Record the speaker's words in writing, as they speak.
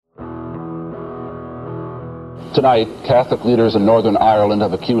Tonight, Catholic leaders in Northern Ireland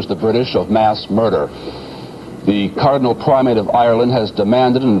have accused the British of mass murder. The Cardinal Primate of Ireland has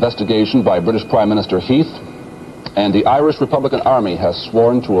demanded an investigation by British Prime Minister Heath, and the Irish Republican Army has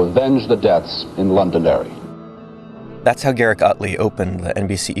sworn to avenge the deaths in Londonderry. That's how Garrick Utley opened the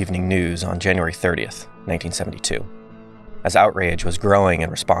NBC Evening News on January 30th, 1972, as outrage was growing in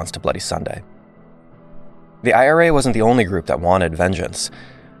response to Bloody Sunday. The IRA wasn't the only group that wanted vengeance.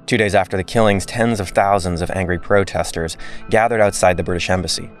 2 days after the killings, tens of thousands of angry protesters gathered outside the British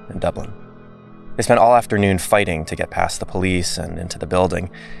Embassy in Dublin. They spent all afternoon fighting to get past the police and into the building,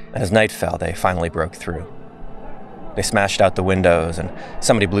 and as night fell, they finally broke through. They smashed out the windows, and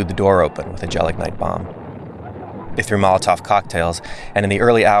somebody blew the door open with a gel-ignite bomb. They threw Molotov cocktails, and in the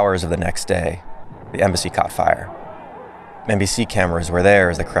early hours of the next day, the embassy caught fire. NBC cameras were there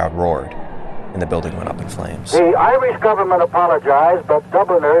as the crowd roared, and the building went up in flames. The Irish government apologized, but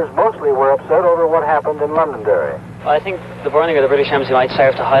Dubliners mostly were upset over what happened in Londonderry. I think the burning of the British Embassy might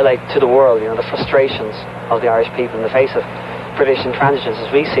serve to highlight to the world, the frustrations of the Irish people in the face of British intransigence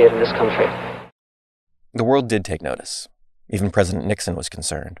as we see it in this country. The world did take notice. Even President Nixon was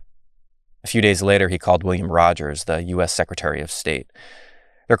concerned. A few days later, he called William Rogers, the U.S. Secretary of State.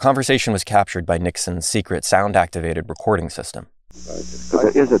 Their conversation was captured by Nixon's secret sound-activated recording system.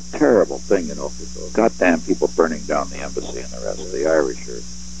 It is a terrible thing, goddamn people burning down the embassy and the rest of the Irish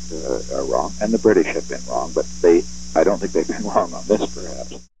are wrong, and the British have been wrong, but I don't think they've been wrong on this,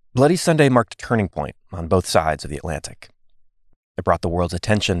 perhaps. Bloody Sunday marked a turning point on both sides of the Atlantic. It brought the world's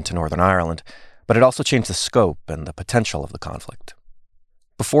attention to Northern Ireland, but it also changed the scope and the potential of the conflict.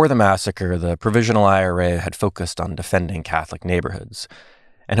 Before the massacre, the Provisional IRA had focused on defending Catholic neighborhoods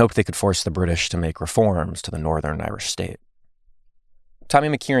and hoped they could force the British to make reforms to the Northern Irish state. Tommy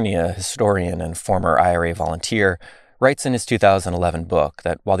McKierney, a historian and former IRA volunteer, writes in his 2011 book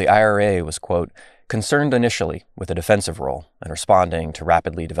that while the IRA was, quote, concerned initially with a defensive role and responding to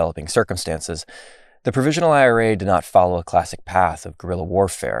rapidly developing circumstances, the Provisional IRA did not follow a classic path of guerrilla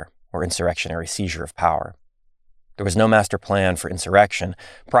warfare or insurrectionary seizure of power. There was no master plan for insurrection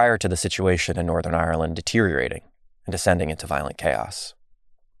prior to the situation in Northern Ireland deteriorating and descending into violent chaos.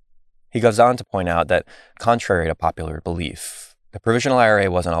 He goes on to point out that, contrary to popular belief, the Provisional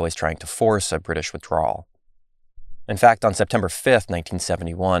IRA wasn't always trying to force a British withdrawal. In fact, on September 5th,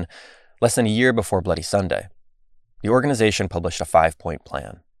 1971, less than a year before Bloody Sunday, the organization published a 5-point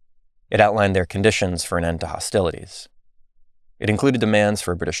plan. It outlined their conditions for an end to hostilities. It included demands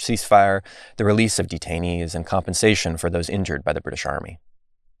for a British ceasefire, the release of detainees, and compensation for those injured by the British Army.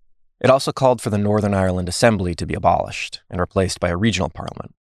 It also called for the Northern Ireland Assembly to be abolished and replaced by a regional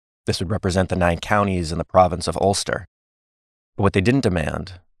parliament. This would represent the 9 counties in the province of Ulster. But what they didn't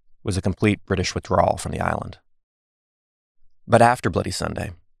demand was a complete British withdrawal from the island. But after Bloody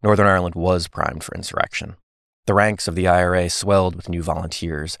Sunday, Northern Ireland was primed for insurrection. The ranks of the IRA swelled with new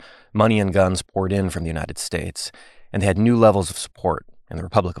volunteers, money and guns poured in from the United States, and they had new levels of support in the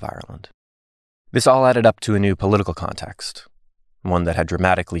Republic of Ireland. This all added up to a new political context, one that had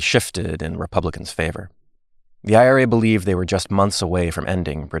dramatically shifted in Republicans' favor. The IRA believed they were just months away from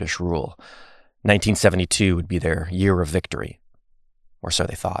ending British rule. 1972 would be their year of victory, or so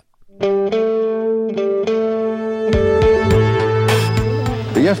they thought.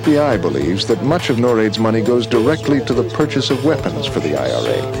 The FBI believes that much of NORAID's money goes directly to the purchase of weapons for the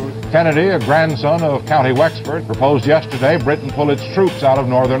IRA. Kennedy, a grandson of County Wexford, proposed yesterday Britain pull its troops out of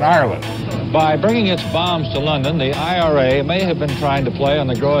Northern Ireland. By bringing its bombs to London, the IRA may have been trying to play on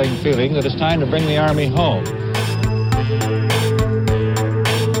the growing feeling that it's time to bring the army home.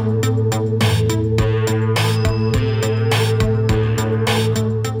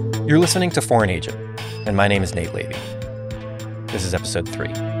 You're listening to Foreign Agent, and my name is Nate Levy. This is episode 3.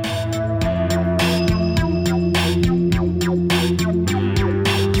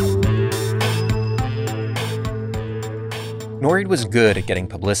 NORAID was good at getting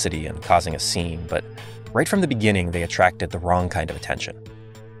publicity and causing a scene, but right from the beginning, they attracted the wrong kind of attention.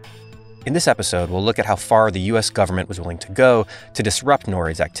 In this episode, we'll look at how far the U.S. government was willing to go to disrupt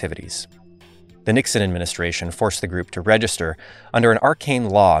NORAID's activities. The Nixon administration forced the group to register under an arcane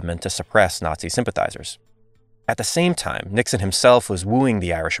law meant to suppress Nazi sympathizers. At the same time, Nixon himself was wooing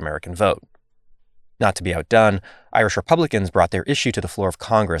the Irish-American vote. Not to be outdone, Irish Republicans brought their issue to the floor of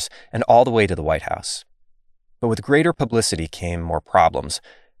Congress and all the way to the White House. But with greater publicity came more problems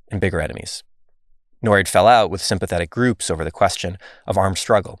and bigger enemies. NORAID fell out with sympathetic groups over the question of armed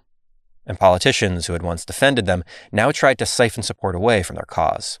struggle, and politicians who had once defended them now tried to siphon support away from their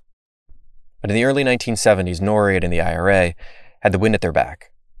cause. But in the early 1970s, NORAID and the IRA had the wind at their back.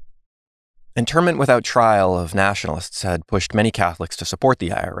 Internment without trial of nationalists had pushed many Catholics to support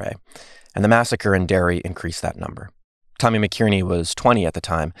the IRA, and the massacre in Derry increased that number. Tommy McKierney was 20 at the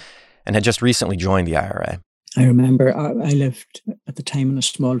time and had just recently joined the IRA. I remember I lived at the time in a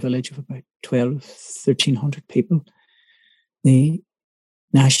small village of about 1,300 people. The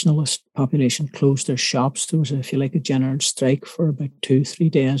nationalist population closed their shops. There was, if you like, a general strike for about 2-3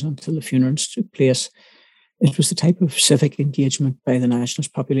 days until the funerals took place. It was the type of civic engagement by the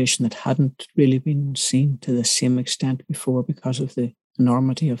nationalist population that hadn't really been seen to the same extent before because of the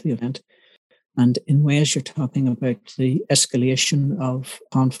enormity of the event. And in ways, you're talking about the escalation of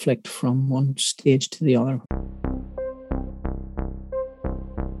conflict from one stage to the other.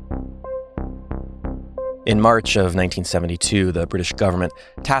 In March of 1972, the British government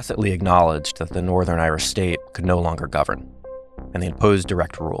tacitly acknowledged that the Northern Irish state could no longer govern, and they imposed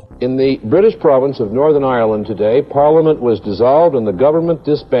direct rule. In the British province of Northern Ireland today, Parliament was dissolved and the government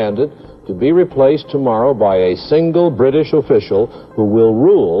disbanded, to be replaced tomorrow by a single British official who will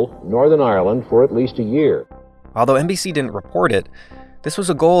rule Northern Ireland for at least a year. Although NBC didn't report it, this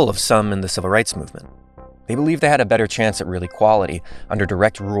was a goal of some in the civil rights movement. They believed they had a better chance at real equality under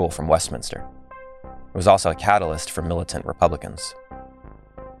direct rule from Westminster. It was also a catalyst for militant Republicans.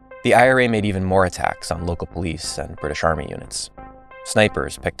 The IRA made even more attacks on local police and British Army units.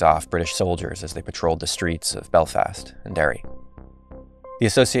 Snipers picked off British soldiers as they patrolled the streets of Belfast and Derry. The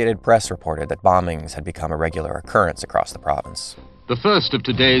Associated Press reported that bombings had become a regular occurrence across the province. The first of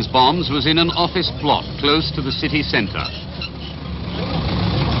today's bombs was in an office block close to the city centre.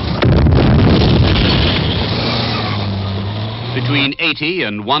 Between 80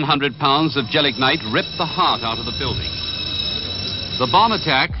 and 100 pounds of gelignite ripped the heart out of the building. The bomb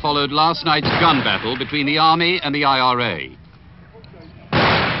attack followed last night's gun battle between the Army and the IRA.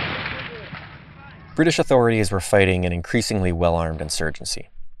 British authorities were fighting an increasingly well-armed insurgency,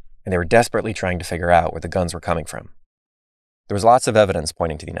 and they were desperately trying to figure out where the guns were coming from. There was lots of evidence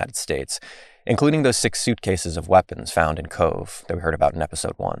pointing to the United States, including those 6 suitcases of weapons found in Cove that we heard about in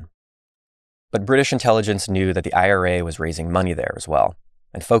episode 1. But British intelligence knew that the IRA was raising money there as well,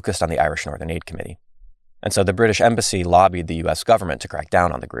 and focused on the Irish Northern Aid Committee. And so the British embassy lobbied the US government to crack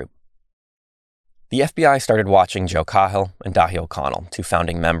down on the group. The FBI started watching Joe Cahill and Daithí O'Connell, 2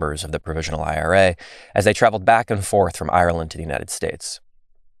 founding members of the Provisional IRA, as they traveled back and forth from Ireland to the United States.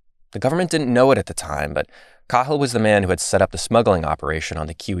 The government didn't know it at the time, but Cahill was the man who had set up the smuggling operation on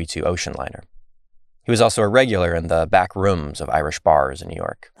the QE2 ocean liner. He was also a regular in the back rooms of Irish bars in New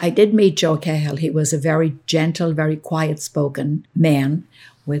York. I did meet Joe Cahill. He was a very gentle, very quiet-spoken man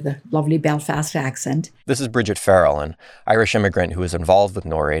with a lovely Belfast accent. This is Bridget Farrell, an Irish immigrant who was involved with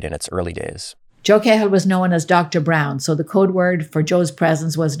NORAID in its early days. Joe Cahill was known as Dr. Brown, so the code word for Joe's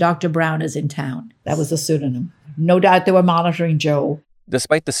presence was Dr. Brown is in town. That was the pseudonym. No doubt they were monitoring Joe.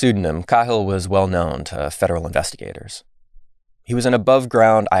 Despite the pseudonym, Cahill was well known to federal investigators. He was an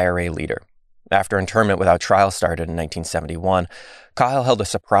above-ground IRA leader. After internment without trial started in 1971, Cahill held a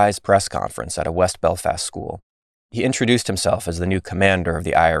surprise press conference at a West Belfast school. He introduced himself as the new commander of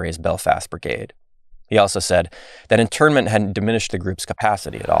the IRA's Belfast Brigade. He also said that internment hadn't diminished the group's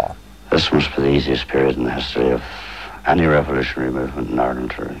capacity at all. This must be the easiest period in the history of any revolutionary movement in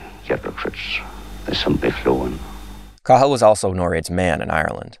Ireland to get recruits. They simply flew in. Cahill was also NORAID's man in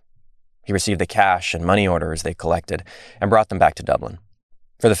Ireland. He received the cash and money orders they collected and brought them back to Dublin.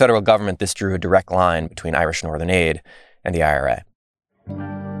 For the federal government, this drew a direct line between Irish Northern Aid and the IRA.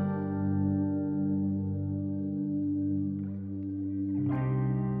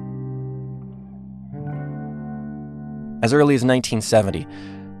 As early as 1970,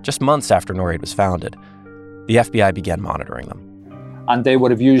 just months after NORAID was founded, the FBI began monitoring them. And they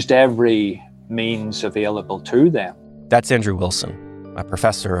would have used every means available to them. That's Andrew Wilson, a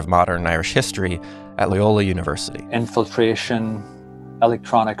professor of modern Irish history at Loyola University. Infiltration,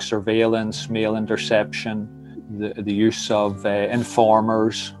 electronic surveillance, mail interception, the use of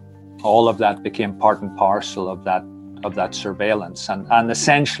informers, all of that became part and parcel of that surveillance. And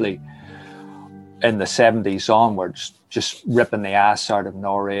essentially, in the 70s onwards, just ripping the ass out of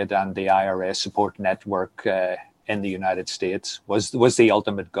NORAID and the IRA support network in the United States was the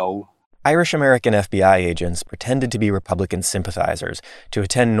ultimate goal. Irish-American FBI agents pretended to be Republican sympathizers to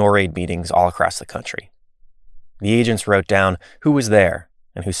attend NORAID meetings all across the country. The agents wrote down who was there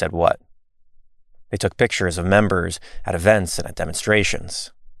and who said what. They took pictures of members at events and at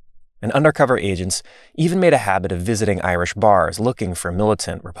demonstrations. And undercover agents even made a habit of visiting Irish bars looking for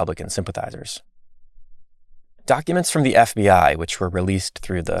militant Republican sympathizers. Documents from the FBI, which were released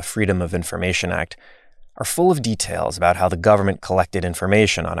through the Freedom of Information Act, are full of details about how the government collected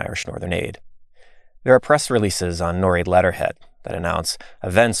information on Irish Northern Aid. There are press releases on NORAID letterhead that announce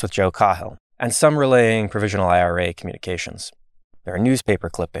events with Joe Cahill, and some relaying Provisional IRA communications. There are newspaper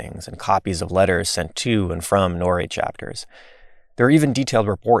clippings and copies of letters sent to and from NORAID chapters. There are even detailed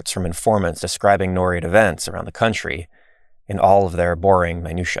reports from informants describing NORAID events around the country in all of their boring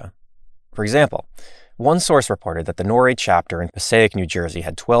minutiae. For example, one source reported that the NORAID chapter in Passaic, New Jersey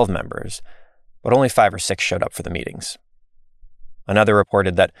had 12 members, but only 5 or 6 showed up for the meetings. Another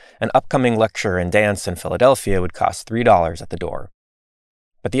reported that an upcoming lecture and dance in Philadelphia would cost $3 at the door.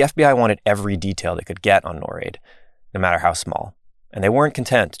 But the FBI wanted every detail they could get on NORAID, no matter how small, and they weren't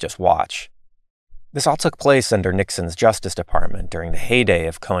content to just watch. This all took place under Nixon's Justice Department during the heyday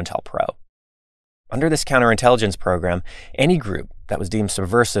of COINTELPRO. Under this counterintelligence program, any group that was deemed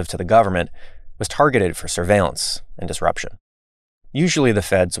subversive to the government was targeted for surveillance and disruption. Usually the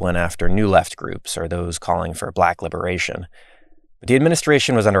feds went after New Left groups or those calling for black liberation, but the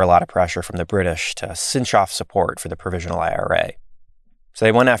administration was under a lot of pressure from the British to cinch off support for the Provisional IRA. So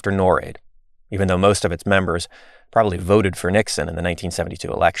they went after NORAID, even though most of its members probably voted for Nixon in the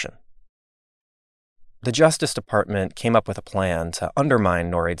 1972 election. The Justice Department came up with a plan to undermine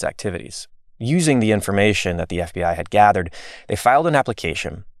NORAID's activities. Using the information that the FBI had gathered, they filed an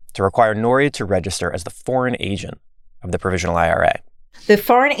application to require NORAID to register as the foreign agent of the Provisional IRA. The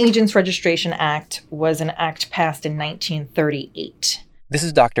Foreign Agents Registration Act was an act passed in 1938. This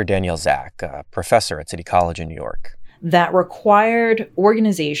is Dr. Danielle Zak, a professor at City College in New York. That required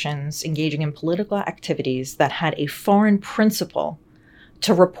organizations engaging in political activities that had a foreign principal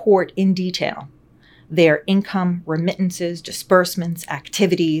to report in detail their income, remittances, disbursements,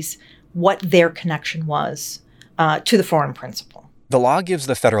 activities, what their connection was to the foreign principal. The law gives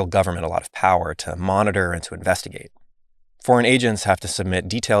the federal government a lot of power to monitor and to investigate. Foreign agents have to submit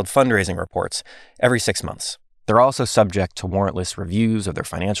detailed fundraising reports every 6 months. They're also subject to warrantless reviews of their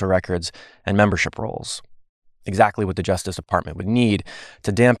financial records and membership rolls. Exactly what the Justice Department would need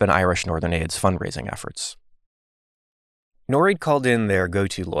to dampen Irish Northern Aid's fundraising efforts. NORAID called in their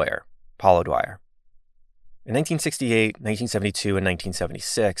go-to lawyer, Paul O'Dwyer. In 1968, 1972, and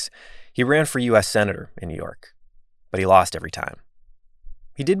 1976, he ran for U.S. Senator in New York, but he lost every time.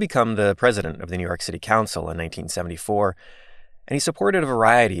 He did become the president of the New York City Council in 1974, and he supported a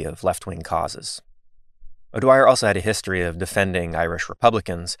variety of left-wing causes. O'Dwyer also had a history of defending Irish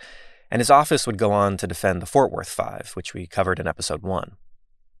Republicans, and his office would go on to defend the Fort Worth Five, which we covered in episode 1.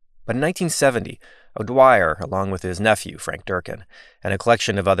 But in 1970, O'Dwyer, along with his nephew, Frank Durkin, and a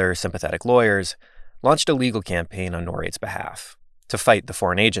collection of other sympathetic lawyers, launched a legal campaign on NORAID's behalf to fight the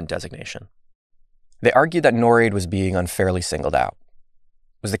foreign agent designation. They argued that NORAID was being unfairly singled out.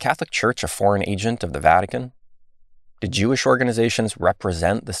 Was the Catholic Church a foreign agent of the Vatican? Did Jewish organizations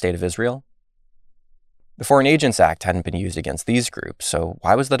represent the State of Israel? The Foreign Agents Act hadn't been used against these groups, so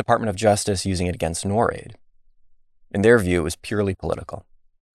why was the Department of Justice using it against NORAID? In their view, it was purely political.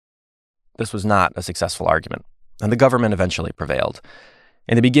 This was not a successful argument, and the government eventually prevailed.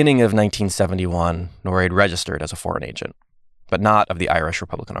 In the beginning of 1971, NORAID registered as a foreign agent, but not of the Irish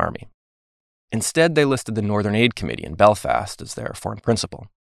Republican Army. Instead, they listed the Northern Aid Committee in Belfast as their foreign principal.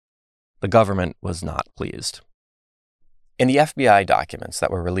 The government was not pleased. In the FBI documents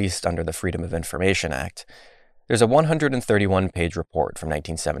that were released under the Freedom of Information Act, there's a 131-page report from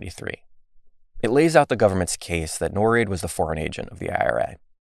 1973. It lays out the government's case that NORAID was the foreign agent of the IRA.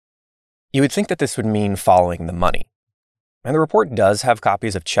 You would think that this would mean following the money. And the report does have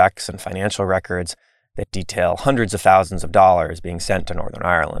copies of checks and financial records that detail hundreds of thousands of dollars being sent to Northern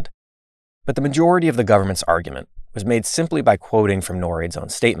Ireland. But the majority of the government's argument was made simply by quoting from NORAID's own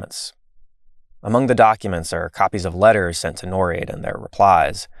statements. Among the documents are copies of letters sent to NORAID and their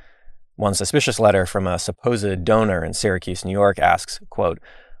replies. One suspicious letter from a supposed donor in Syracuse, New York asks, quote,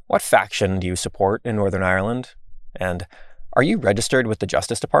 "What faction do you support in Northern Ireland?" And, "Are you registered with the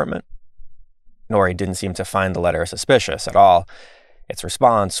Justice Department?" NORAID didn't seem to find the letter suspicious at all. Its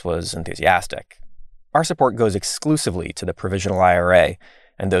response was enthusiastic. "Our support goes exclusively to the Provisional IRA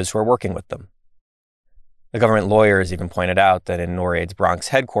and those who are working with them." The government lawyers even pointed out that in NORAID's Bronx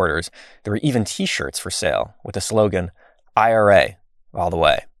headquarters, there were even T-shirts for sale with the slogan, "IRA, all the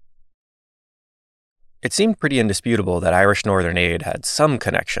way." It seemed pretty indisputable that Irish Northern Aid had some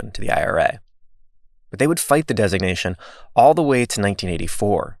connection to the IRA. But they would fight the designation all the way to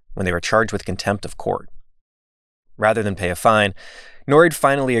 1984, when they were charged with contempt of court. Rather than pay a fine, NORAID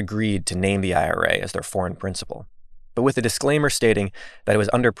finally agreed to name the IRA as their foreign principal, but with a disclaimer stating that it was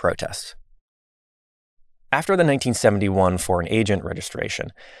under protest. After the 1971 foreign agent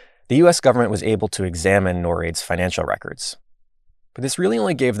registration, the U.S. government was able to examine NORAID's financial records. But this really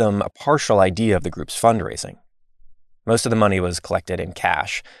only gave them a partial idea of the group's fundraising. Most of the money was collected in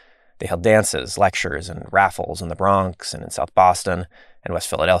cash. They held dances, lectures, and raffles in the Bronx and in South Boston and West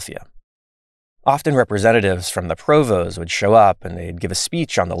Philadelphia. Often representatives from the Provos would show up and they'd give a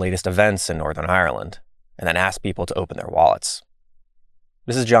speech on the latest events in Northern Ireland and then ask people to open their wallets.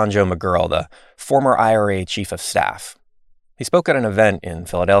 This is John Joe McGurl, the former IRA chief of staff. He spoke at an event in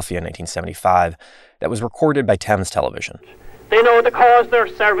Philadelphia in 1975 that was recorded by Thames Television. They know the cause they're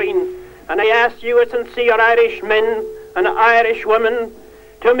serving, and I ask you as sincere Irish men and Irish women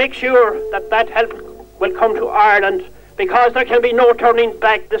to make sure that help will come to Ireland, because there can be no turning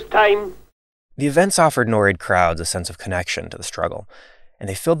back this time. The events offered Norreid crowds a sense of connection to the struggle, and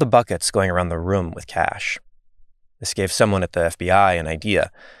they filled the buckets going around the room with cash. This gave someone at the FBI an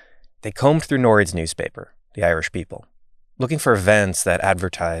idea. They combed through Norreid's newspaper, The Irish People, looking for events that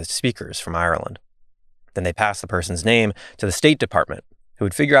advertised speakers from Ireland. Then they passed the person's name to the State Department, who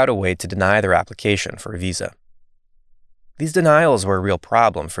would figure out a way to deny their application for a visa. These denials were a real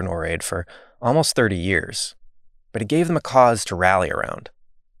problem for Norreid for almost 30 years, but it gave them a cause to rally around.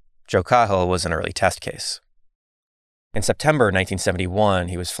 Joe Cahill was an early test case. In September 1971,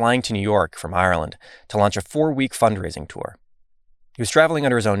 he was flying to New York from Ireland to launch a 4-week fundraising tour. He was traveling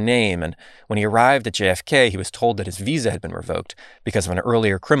under his own name, and when he arrived at JFK, he was told that his visa had been revoked because of an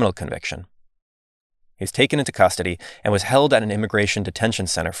earlier criminal conviction. He was taken into custody and was held at an immigration detention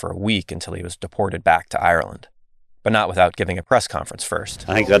center for a week until he was deported back to Ireland, but not without giving a press conference first.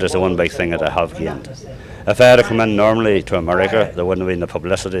 I think that is the one big thing that I have gained. If I had come in normally to America, there wouldn't have been the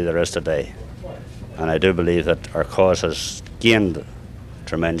publicity there is today. And I do believe that our cause has gained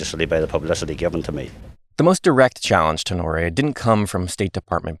tremendously by the publicity given to me. The most direct challenge to Norreid didn't come from State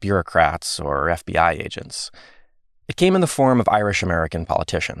Department bureaucrats or FBI agents. It came in the form of Irish-American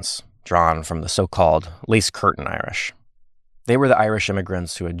politicians, drawn from the so-called lace curtain Irish. They were the Irish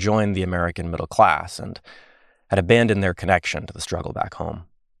immigrants who had joined the American middle class and had abandoned their connection to the struggle back home.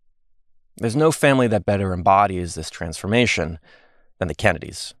 There's no family that better embodies this transformation than the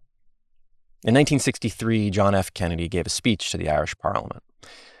Kennedys. In 1963, John F. Kennedy gave a speech to the Irish Parliament.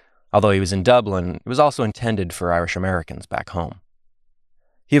 Although he was in Dublin, it was also intended for Irish Americans back home.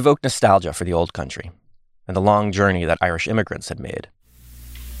 He evoked nostalgia for the old country and the long journey that Irish immigrants had made.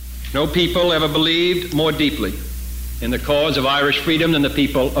 No people ever believed more deeply in the cause of Irish freedom than the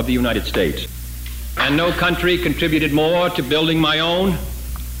people of the United States. And no country contributed more to building my own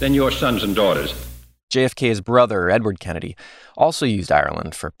than your sons and daughters. JFK's brother, Edward Kennedy, also used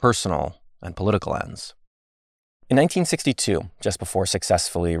Ireland for personal and political ends. In 1962, just before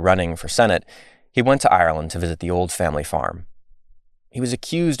successfully running for Senate, he went to Ireland to visit the old family farm. He was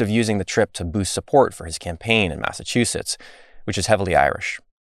accused of using the trip to boost support for his campaign in Massachusetts, which is heavily Irish.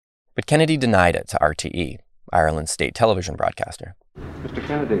 But Kennedy denied it to RTE, Ireland's state television broadcaster. Mr.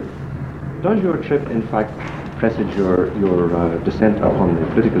 Kennedy, does your trip in fact presage your descent upon the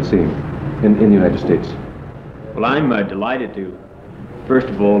political scene in the United States? Well, I'm delighted to, first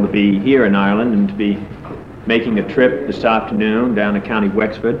of all, to be here in Ireland and to be making a trip this afternoon down to County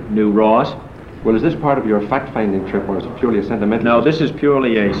Wexford, New Ross. Well, is this part of your fact-finding trip, or is it purely a sentimental? No, this is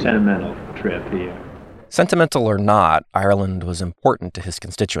purely a sentimental trip here. Sentimental or not, Ireland was important to his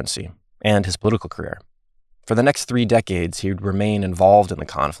constituency and his political career. For the next 3 decades, he would remain involved in the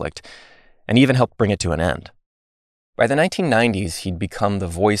conflict and even helped bring it to an end. By the 1990s, he'd become the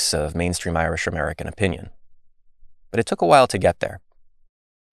voice of mainstream Irish-American opinion. But it took a while to get there.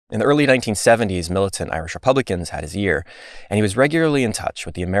 In the early 1970s, militant Irish Republicans had his ear, and he was regularly in touch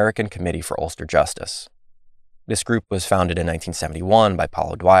with the American Committee for Ulster Justice. This group was founded in 1971 by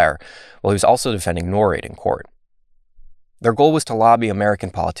Paul O'Dwyer, while he was also defending Norreid in court. Their goal was to lobby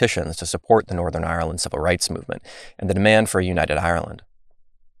American politicians to support the Northern Ireland civil rights movement and the demand for a united Ireland.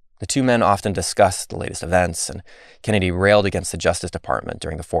 The two men often discussed the latest events, and Kennedy railed against the Justice Department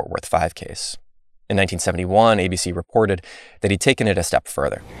during the Fort Worth 5 case. In 1971, ABC reported that he'd taken it a step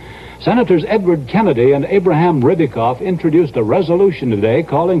further. Senators Edward Kennedy and Abraham Ribicoff introduced a resolution today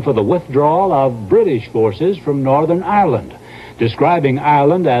calling for the withdrawal of British forces from Northern Ireland. Describing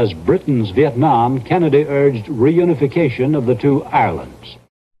Ireland as Britain's Vietnam, Kennedy urged reunification of the two Irelands.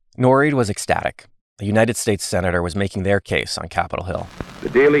 Norreid was ecstatic. A United States senator was making their case on Capitol Hill. The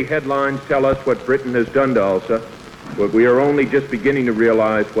daily headlines tell us what Britain has done to Ulster, but we are only just beginning to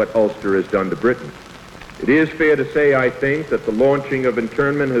realize what Ulster has done to Britain. It is fair to say, I think, that the launching of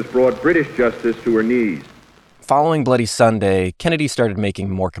internment has brought British justice to her knees. Following Bloody Sunday, Kennedy started making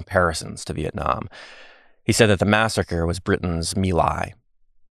more comparisons to Vietnam. He said that the massacre was Britain's My Lai.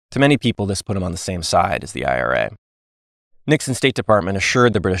 To many people, this put him on the same side as the IRA. Nixon's State Department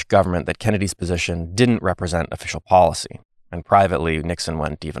assured the British government that Kennedy's position didn't represent official policy, and privately, Nixon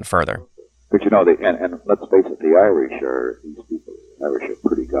went even further. But you know, and let's face it, the Irish are, these people, the Irish are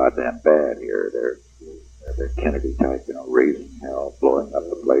pretty goddamn bad here. the Kennedy type, raising hell, blowing up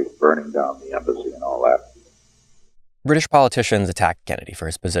the place, burning down the embassy and all that. British politicians attacked Kennedy for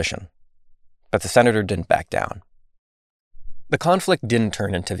his position, but the senator didn't back down. The conflict didn't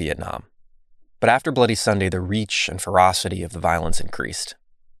turn into Vietnam, but after Bloody Sunday, the reach and ferocity of the violence increased.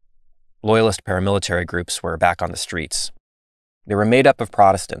 Loyalist paramilitary groups were back on the streets. They were made up of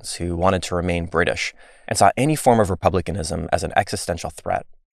Protestants who wanted to remain British and saw any form of republicanism as an existential threat.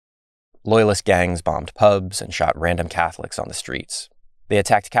 Loyalist gangs bombed pubs and shot random Catholics on the streets. They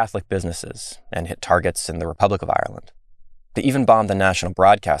attacked Catholic businesses and hit targets in the Republic of Ireland. They even bombed the National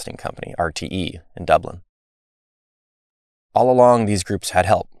Broadcasting Company, RTE, in Dublin. All along, these groups had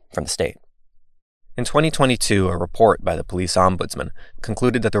help from the state. In 2022, a report by the police ombudsman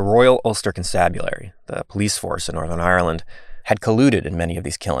concluded that the Royal Ulster Constabulary, the police force in Northern Ireland, had colluded in many of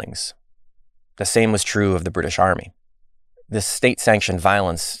these killings. The same was true of the British Army. This state-sanctioned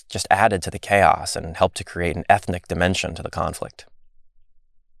violence just added to the chaos and helped to create an ethnic dimension to the conflict.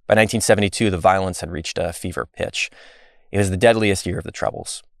 By 1972, the violence had reached a fever pitch. It was the deadliest year of the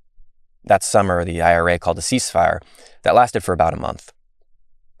Troubles. That summer, the IRA called a ceasefire that lasted for about a month.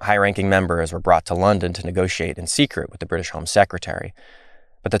 High-ranking members were brought to London to negotiate in secret with the British Home Secretary,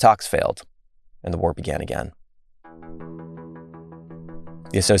 but the talks failed, and the war began again.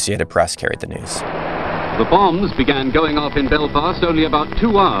 The Associated Press carried the news. The bombs began going off in Belfast only about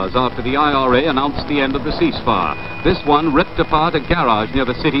 2 hours after the IRA announced the end of the ceasefire. This one ripped apart a garage near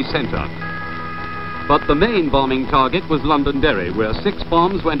the city centre. But the main bombing target was Londonderry, where 6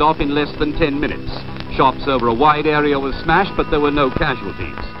 bombs went off in less than 10 minutes. Shops over a wide area were smashed, but there were no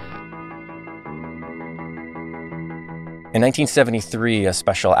casualties. In 1973, a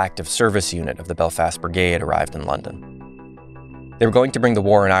special active service unit of the Belfast Brigade arrived in London. They were going to bring the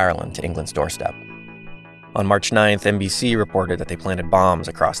war in Ireland to England's doorstep. On March 9th, NBC reported that they planted bombs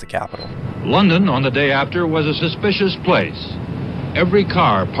across the capital. London, on the day after, was a suspicious place. Every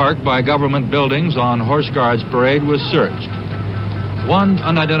car parked by government buildings on Horse Guards Parade was searched. One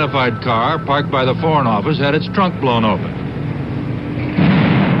unidentified car parked by the Foreign Office had its trunk blown open.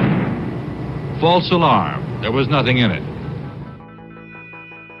 False alarm. There was nothing in it.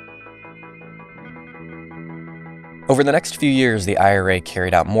 Over the next few years, the IRA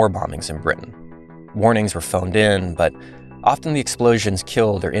carried out more bombings in Britain. Warnings were phoned in, but often the explosions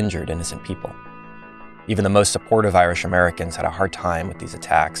killed or injured innocent people. Even the most supportive Irish Americans had a hard time with these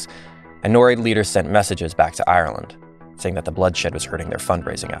attacks, and NORAID leaders sent messages back to Ireland, saying that the bloodshed was hurting their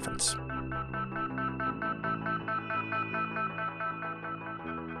fundraising efforts.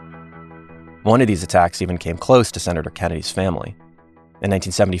 One of these attacks even came close to Senator Kennedy's family. In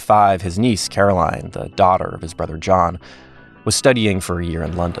 1975, his niece, Caroline, the daughter of his brother John, was studying for a year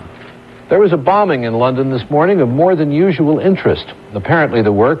in London. There was a bombing in London this morning of more than usual interest, apparently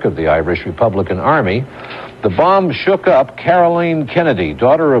the work of the Irish Republican Army. The bomb shook up Caroline Kennedy,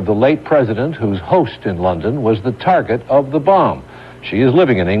 daughter of the late president, whose host in London was the target of the bomb. She is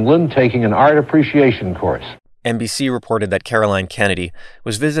living in England, taking an art appreciation course. NBC reported that Caroline Kennedy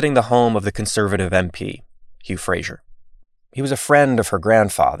was visiting the home of the Conservative MP, Hugh Fraser. He was a friend of her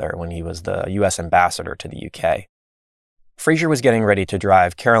grandfather when he was the U.S. ambassador to the UK. Fraser was getting ready to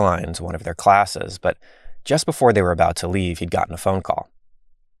drive Caroline to one of their classes, but just before they were about to leave, he'd gotten a phone call.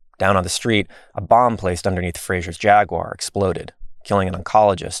 Down on the street, a bomb placed underneath Fraser's Jaguar exploded, killing an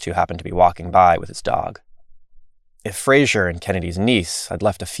oncologist who happened to be walking by with his dog. If Fraser and Kennedy's niece had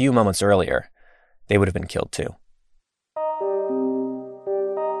left a few moments earlier, they would have been killed too.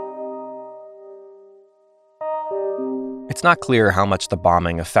 It's not clear how much the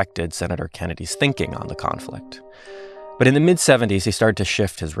bombing affected Senator Kennedy's thinking on the conflict. But in the mid-70s, he started to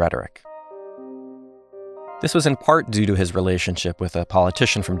shift his rhetoric. This was in part due to his relationship with a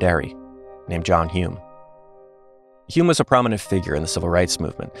politician from Derry named John Hume. Hume was a prominent figure in the civil rights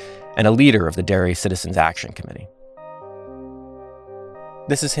movement and a leader of the Derry Citizens Action Committee.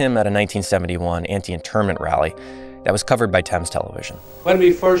 This is him at a 1971 anti-internment rally that was covered by Thames Television. When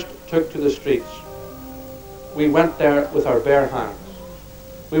we first took to the streets, we went there with our bare hands.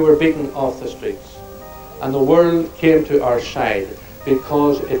 We were beaten off the streets. And the world came to our side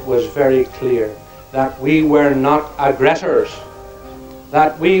because it was very clear that we were not aggressors,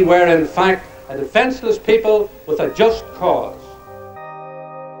 that we were in fact a defenseless people with a just cause.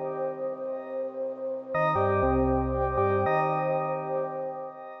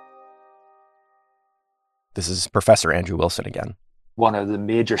 This is Professor Andrew Wilson again. One of the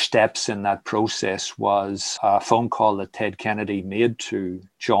major steps in that process was a phone call that Ted Kennedy made to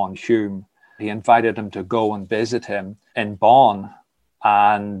John Hume. He invited him to go and visit him in Bonn,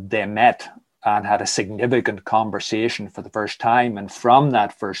 and they met and had a significant conversation for the first time. And from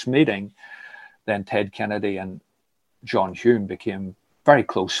that first meeting, then Ted Kennedy and John Hume became very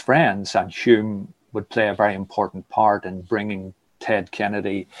close friends, and Hume would play a very important part in bringing Ted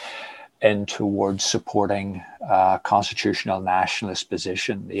Kennedy in towards supporting a constitutional nationalist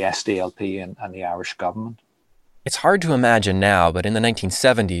position, the SDLP and the Irish government. It's hard to imagine now, but in the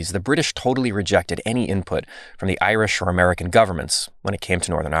 1970s, the British totally rejected any input from the Irish or American governments when it came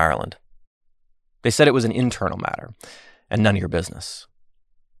to Northern Ireland. They said it was an internal matter, and none of your business.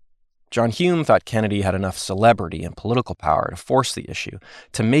 John Hume thought Kennedy had enough celebrity and political power to force the issue,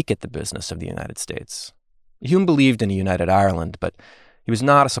 to make it the business of the United States. Hume believed in a united Ireland, but he was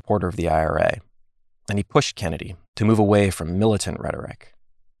not a supporter of the IRA, and he pushed Kennedy to move away from militant rhetoric.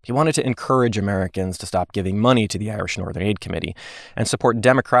 He wanted to encourage Americans to stop giving money to the Irish Northern Aid Committee and support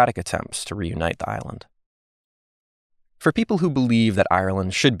democratic attempts to reunite the island. For people who believe that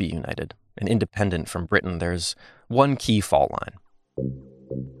Ireland should be united and independent from Britain, there's one key fault line.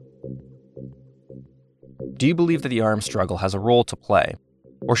 Do you believe that the armed struggle has a role to play,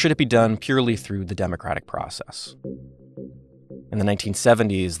 or should it be done purely through the democratic process? In the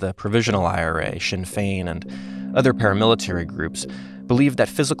 1970s, the Provisional IRA, Sinn Féin, and other paramilitary groups believed that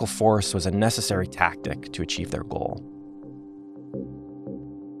physical force was a necessary tactic to achieve their goal.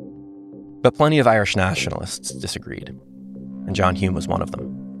 But plenty of Irish nationalists disagreed, and John Hume was one of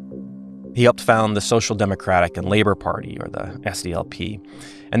them. He helped found the Social Democratic and Labour Party, or the SDLP,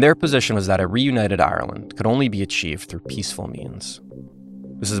 and their position was that a reunited Ireland could only be achieved through peaceful means.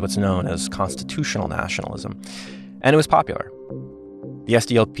 This is what's known as constitutional nationalism, and it was popular. The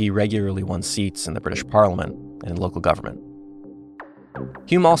SDLP regularly won seats in the British Parliament and in local government.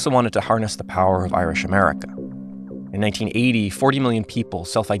 Hume also wanted to harness the power of Irish America. In 1980, 40 million people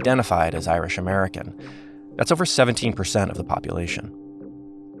self-identified as Irish American. That's over 17% of the population.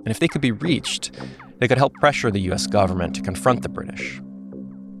 And if they could be reached, they could help pressure the US government to confront the British.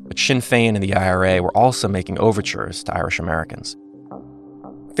 But Sinn Féin and the IRA were also making overtures to Irish Americans.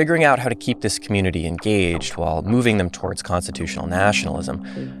 Figuring out how to keep this community engaged while moving them towards constitutional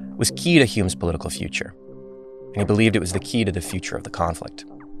nationalism was key to Hume's political future, and he believed it was the key to the future of the conflict.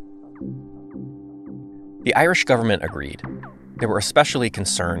 The Irish government agreed. They were especially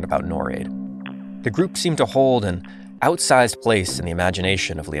concerned about NORAID. The group seemed to hold an outsized place in the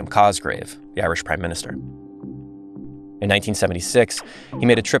imagination of Liam Cosgrave, the Irish Prime Minister. In 1976, he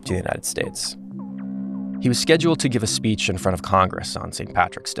made a trip to the United States. He was scheduled to give a speech in front of Congress on St.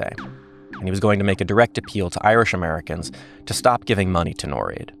 Patrick's Day, and he was going to make a direct appeal to Irish Americans to stop giving money to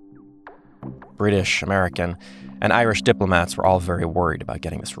NORAID. British, American, and Irish diplomats were all very worried about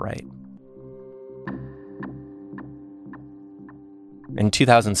getting this right. In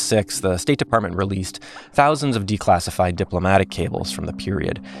 2006, the State Department released thousands of declassified diplomatic cables from the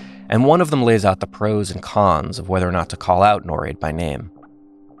period, and one of them lays out the pros and cons of whether or not to call out NORAID by name.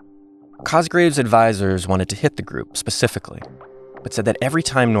 Cosgrave's advisors wanted to hit the group specifically, but said that every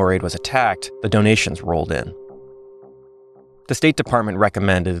time NORAID was attacked, the donations rolled in. The State Department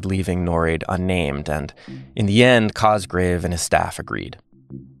recommended leaving NORAID unnamed, and in the end, Cosgrave and his staff agreed.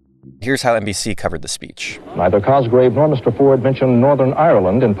 Here's how NBC covered the speech. Neither Cosgrave nor Mr. Ford mentioned Northern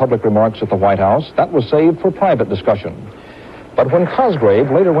Ireland in public remarks at the White House. That was saved for private discussion. But when Cosgrave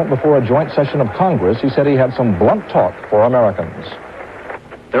later went before a joint session of Congress, he said he had some blunt talk for Americans.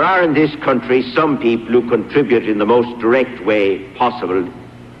 There are in this country some people who contribute in the most direct way possible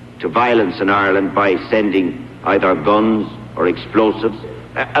to violence in Ireland by sending either guns or explosives.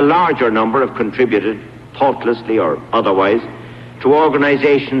 A larger number have contributed, thoughtlessly or otherwise, to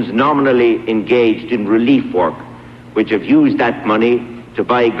organisations nominally engaged in relief work, which have used that money to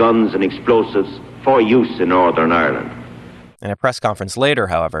buy guns and explosives for use in Northern Ireland. In a press conference later,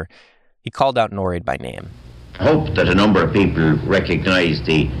 however, he called out NORAID by name. I hope that a number of people recognise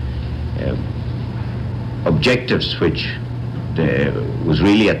the objectives which was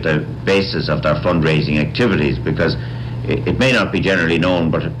really at the basis of their fundraising activities, because it may not be generally known,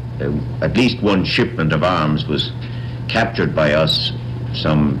 but at least one shipment of arms was captured by us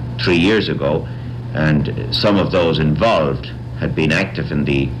some 3 years ago, and some of those involved had been active in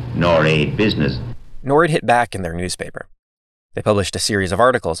the NORAID business. NORAID hit back in their newspaper. They published a series of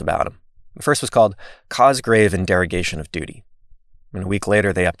articles about him. The first was called Cosgrave in Derogation of Duty. And a week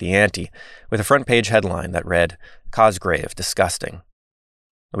later, they upped the ante with a front-page headline that read, Cosgrave, Disgusting.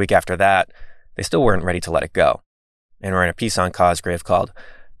 A week after that, they still weren't ready to let it go, and ran a piece on Cosgrave called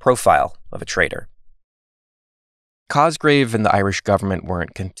Profile of a Traitor. Cosgrave and the Irish government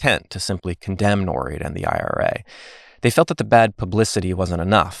weren't content to simply condemn NORAID and the IRA. They felt that the bad publicity wasn't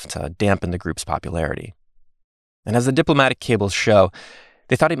enough to dampen the group's popularity. And as the diplomatic cables show,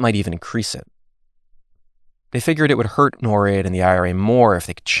 they thought it might even increase it. They figured it would hurt NORAID and the IRA more if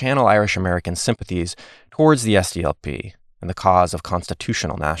they could channel Irish American sympathies towards the SDLP and the cause of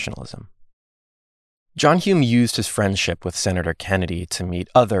constitutional nationalism. John Hume used his friendship with Senator Kennedy to meet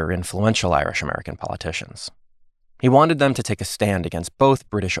other influential Irish American politicians. He wanted them to take a stand against both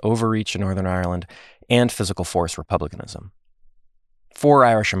British overreach in Northern Ireland and physical force republicanism. 4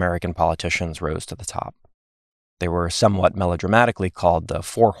 Irish American politicians rose to the top. They were somewhat melodramatically called the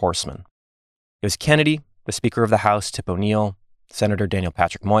Four Horsemen. It was Kennedy, the Speaker of the House, Tip O'Neill, Senator Daniel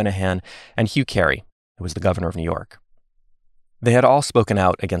Patrick Moynihan, and Hugh Carey, who was the governor of New York. They had all spoken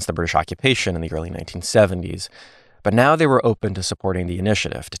out against the British occupation in the early 1970s, but now they were open to supporting the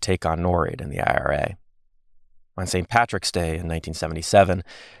initiative to take on NORAID and the IRA. On St. Patrick's Day in 1977,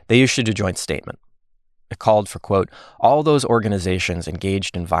 they issued a joint statement. It called for, quote, all those organizations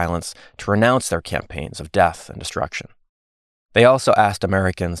engaged in violence to renounce their campaigns of death and destruction. They also asked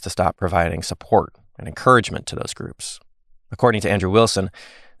Americans to stop providing support and encouragement to those groups. According to Andrew Wilson,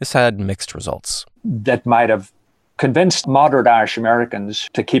 this had mixed results. That might have convinced moderate Irish Americans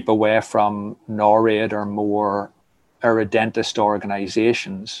to keep away from NORAID or more irredentist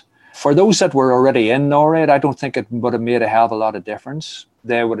organizations. For those that were already in NORAID, I don't think it would have made a hell of a lot of difference.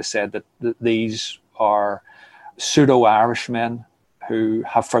 They would have said that these are pseudo-Irishmen who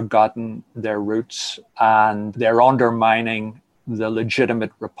have forgotten their roots and they're undermining the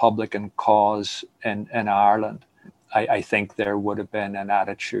legitimate Republican cause in Ireland. I think there would have been an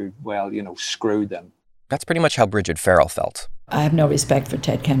attitude, well, screw them. That's pretty much how Bridget Farrell felt. I have no respect for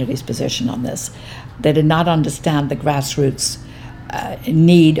Ted Kennedy's position on this. They did not understand the grassroots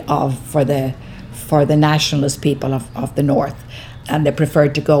need for the nationalist people of the North, and they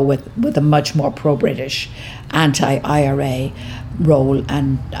preferred to go with a much more pro-British, anti-IRA role,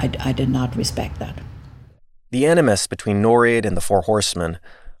 and I did not respect that. The animus between NORAID and the Four Horsemen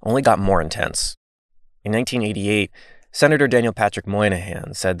only got more intense. In 1988, Senator Daniel Patrick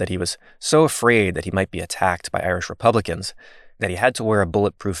Moynihan said that he was so afraid that he might be attacked by Irish Republicans that he had to wear a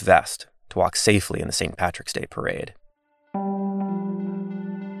bulletproof vest to walk safely in the St. Patrick's Day parade.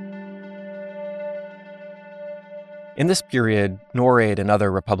 In this period, NORAID and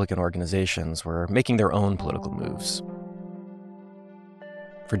other Republican organizations were making their own political moves.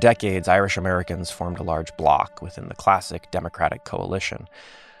 For decades, Irish Americans formed a large bloc within the classic Democratic coalition,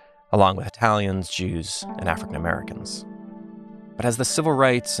 along with Italians, Jews, and African Americans. But as the civil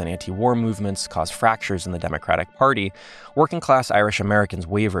rights and anti-war movements caused fractures in the Democratic Party, working-class Irish Americans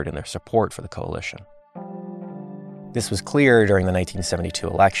wavered in their support for the coalition. This was clear during the 1972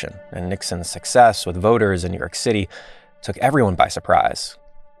 election, and Nixon's success with voters in New York City took everyone by surprise.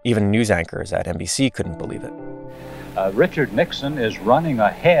 Even news anchors at NBC couldn't believe it. Richard Nixon is running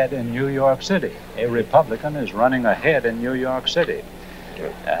ahead in New York City. A Republican is running ahead in New York City.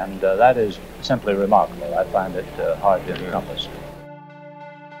 And that is simply remarkable. I find it hard to encompass.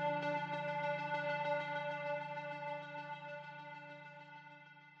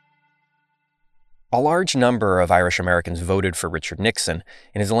 A large number of Irish Americans voted for Richard Nixon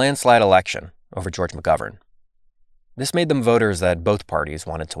in his landslide election over George McGovern. This made them voters that both parties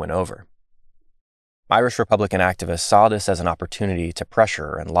wanted to win over. Irish Republican activists saw this as an opportunity to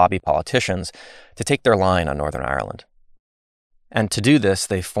pressure and lobby politicians to take their line on Northern Ireland. And to do this,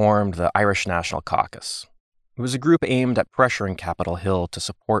 they formed the Irish National Caucus. It was a group aimed at pressuring Capitol Hill to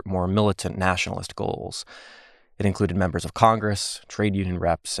support more militant nationalist goals. It included members of Congress, trade union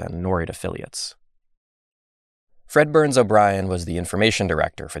reps, and NORAID affiliates. Fred Burns O'Brien was the information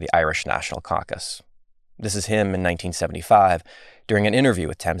director for the Irish National Caucus. This is him in 1975 during an interview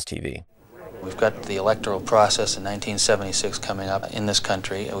with Thames TV. We've got the electoral process in 1976 coming up in this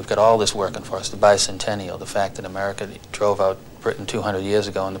country. We've got all this working for us, the bicentennial, the fact that America drove out Britain 200 years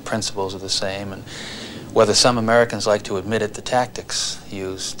ago and the principles are the same. And whether some Americans like to admit it, the tactics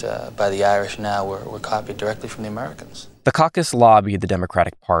used by the Irish now were copied directly from the Americans. The caucus lobbied the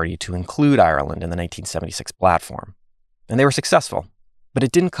Democratic Party to include Ireland in the 1976 platform. And they were successful. But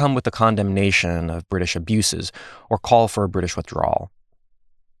it didn't come with the condemnation of British abuses or call for a British withdrawal.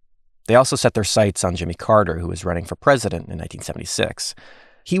 They also set their sights on Jimmy Carter, who was running for president in 1976.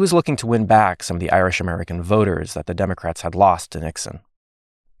 He was looking to win back some of the Irish-American voters that the Democrats had lost to Nixon.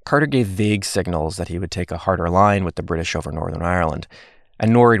 Carter gave vague signals that he would take a harder line with the British over Northern Ireland,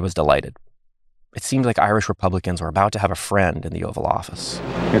 and NORAID was delighted. It seemed like Irish Republicans were about to have a friend in the Oval Office.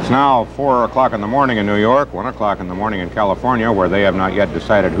 It's now 4 o'clock in the morning in New York, 1 o'clock in the morning in California, where they have not yet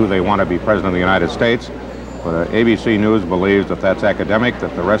decided who they want to be president of the United States. But ABC News believes that that's academic,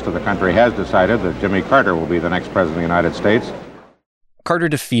 that the rest of the country has decided that Jimmy Carter will be the next president of the United States. Carter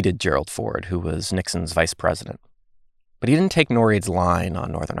defeated Gerald Ford, who was Nixon's vice president. But he didn't take NORAID's line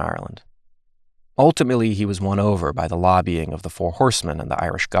on Northern Ireland. Ultimately, he was won over by the lobbying of the Four Horsemen and the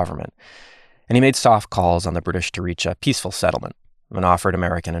Irish government, and he made soft calls on the British to reach a peaceful settlement and offered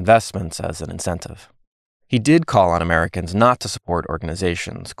American investments as an incentive. He did call on Americans not to support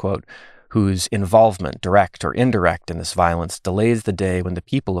organizations, quote, whose involvement, direct or indirect, in this violence delays the day when the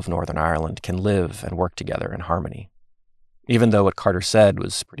people of Northern Ireland can live and work together in harmony. Even though what Carter said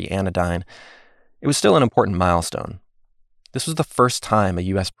was pretty anodyne, it was still an important milestone. This was the first time a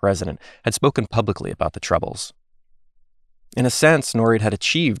U.S. president had spoken publicly about the Troubles. In a sense, Norreid had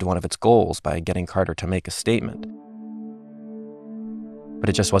achieved one of its goals by getting Carter to make a statement. But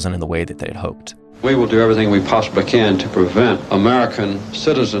it just wasn't in the way that they had hoped. We will do everything we possibly can to prevent American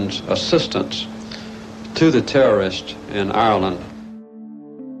citizens' assistance to the terrorists in Ireland.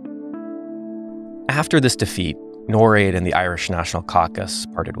 After this defeat, Norreid and the Irish National Caucus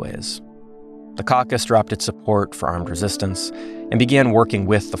parted ways. The caucus dropped its support for armed resistance and began working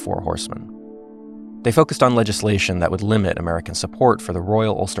with the Four Horsemen. They focused on legislation that would limit American support for the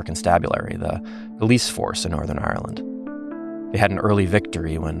Royal Ulster Constabulary, the police force in Northern Ireland. They had an early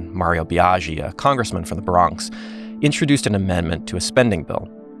victory when Mario Biaggi, a congressman from the Bronx, introduced an amendment to a spending bill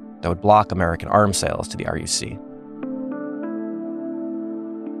that would block American arms sales to the RUC.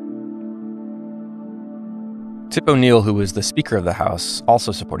 Tip O'Neill, who was the Speaker of the House,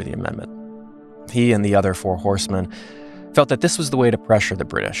 also supported the amendment. He and the other Four Horsemen felt that this was the way to pressure the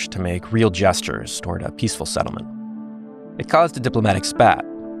British to make real gestures toward a peaceful settlement. It caused a diplomatic spat,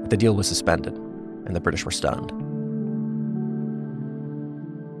 but the deal was suspended, and the British were stunned.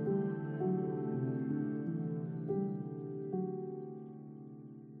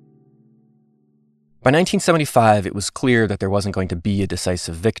 By 1975, it was clear that there wasn't going to be a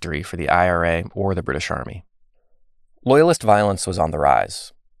decisive victory for the IRA or the British Army. Loyalist violence was on the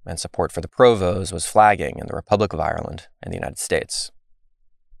rise, and support for the Provos was flagging in the Republic of Ireland and the United States.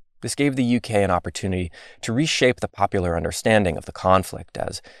 This gave the UK an opportunity to reshape the popular understanding of the conflict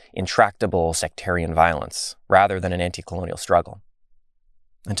as intractable sectarian violence rather than an anti-colonial struggle.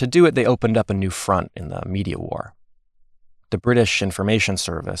 And to do it, they opened up a new front in the media war. The British Information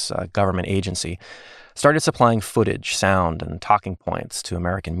Service, a government agency, started supplying footage, sound, and talking points to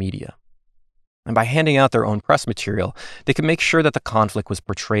American media. And by handing out their own press material, they could make sure that the conflict was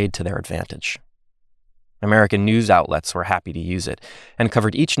portrayed to their advantage. American news outlets were happy to use it and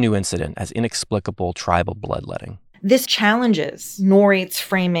covered each new incident as inexplicable tribal bloodletting. This challenges Norreid's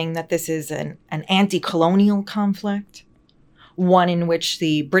framing that this is an anti-colonial conflict, one in which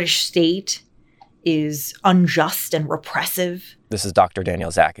the British state is unjust and repressive. This is Dr.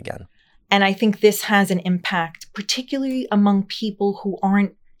 Danielle Zak again. And I think this has an impact, particularly among people who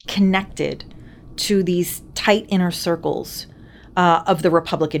aren't connected to these tight inner circles of the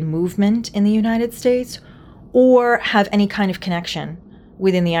Republican movement in the United States, or have any kind of connection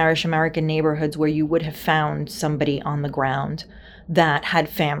within the Irish American neighborhoods where you would have found somebody on the ground that had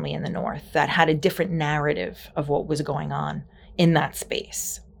family in the North, that had a different narrative of what was going on in that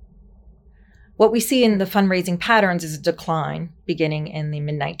space. What we see in the fundraising patterns is a decline beginning in the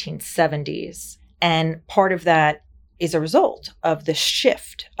mid-1970s. And part of that is a result of the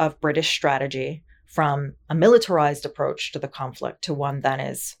shift of British strategy from a militarized approach to the conflict to one that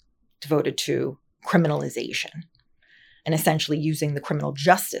is devoted to criminalization and essentially using the criminal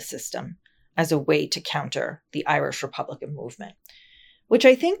justice system as a way to counter the Irish Republican movement, which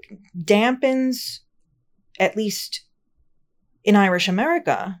I think dampens, at least in Irish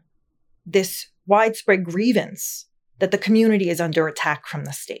America, this widespread grievance that the community is under attack from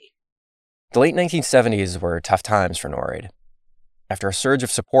the state. The late 1970s were tough times for Norreid. After a surge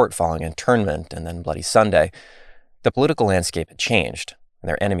of support following internment and then Bloody Sunday, the political landscape had changed and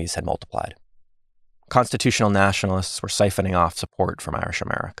their enemies had multiplied. Constitutional nationalists were siphoning off support from Irish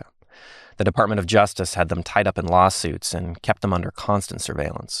America. The Department of Justice had them tied up in lawsuits and kept them under constant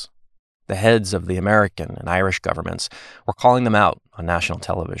surveillance. The heads of the American and Irish governments were calling them out on national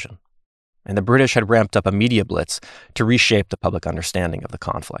television. And the British had ramped up a media blitz to reshape the public understanding of the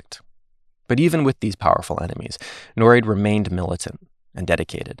conflict. But even with these powerful enemies, Norreid remained militant and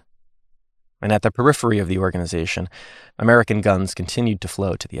dedicated. And at the periphery of the organization, American guns continued to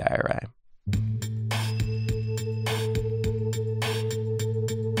flow to the IRA.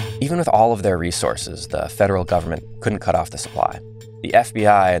 Even with all of their resources, the federal government couldn't cut off the supply. The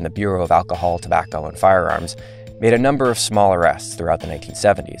FBI and the Bureau of Alcohol, Tobacco, and Firearms made a number of small arrests throughout the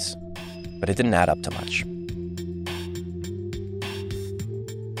 1970s, but it didn't add up to much.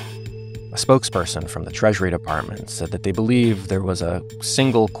 A spokesperson from the Treasury Department said that they believe there was a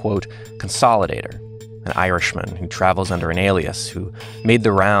single, quote, consolidator, an Irishman who travels under an alias who made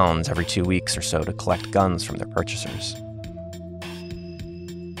the rounds every 2 weeks or so to collect guns from their purchasers.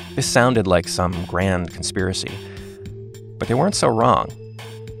 This sounded like some grand conspiracy, but they weren't so wrong.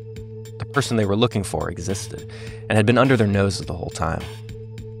 The person they were looking for existed and had been under their noses the whole time.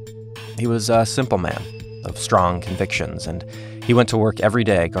 He was a simple man of strong convictions, and he went to work every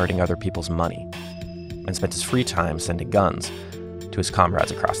day guarding other people's money and spent his free time sending guns to his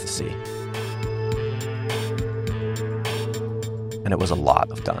comrades across the sea. And it was a lot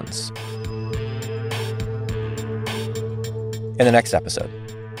of guns. In the next episode,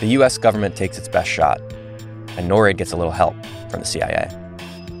 the US government takes its best shot, and NORAD gets a little help from the CIA.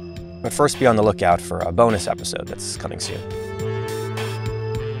 But first, be on the lookout for a bonus episode that's coming soon.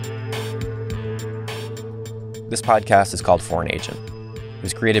 This podcast is called Foreign Agent. It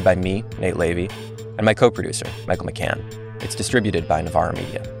was created by me, Nate Levy, and my co-producer, Michael McCann. It's distributed by Navarra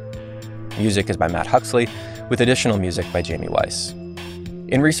Media. Music is by Matt Huxley, with additional music by Jamie Weiss.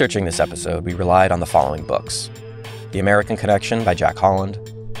 In researching this episode, we relied on the following books: The American Connection by Jack Holland,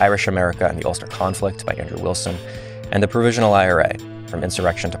 Irish America and the Ulster Conflict by Andrew Wilson, and The Provisional IRA, From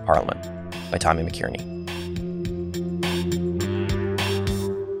Insurrection to Parliament by Tommy McKierney.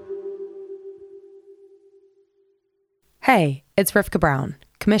 Hey, it's Rivka Brown,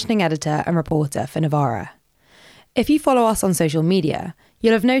 commissioning editor and reporter for Navarra. If you follow us on social media,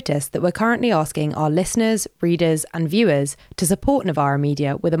 you'll have noticed that we're currently asking our listeners, readers and viewers to support Navarra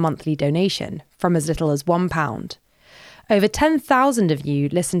Media with a monthly donation from as little as £1. Over 10,000 of you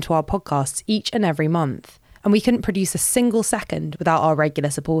listen to our podcasts each and every month, and we couldn't produce a single second without our regular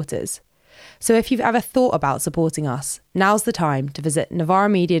supporters. So if you've ever thought about supporting us, now's the time to visit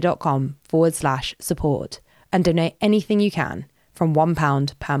navarramedia.com/support and donate anything you can, from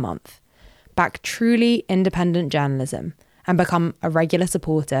 £1 per month. Back truly independent journalism and become a regular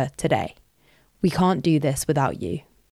supporter today. We can't do this without you.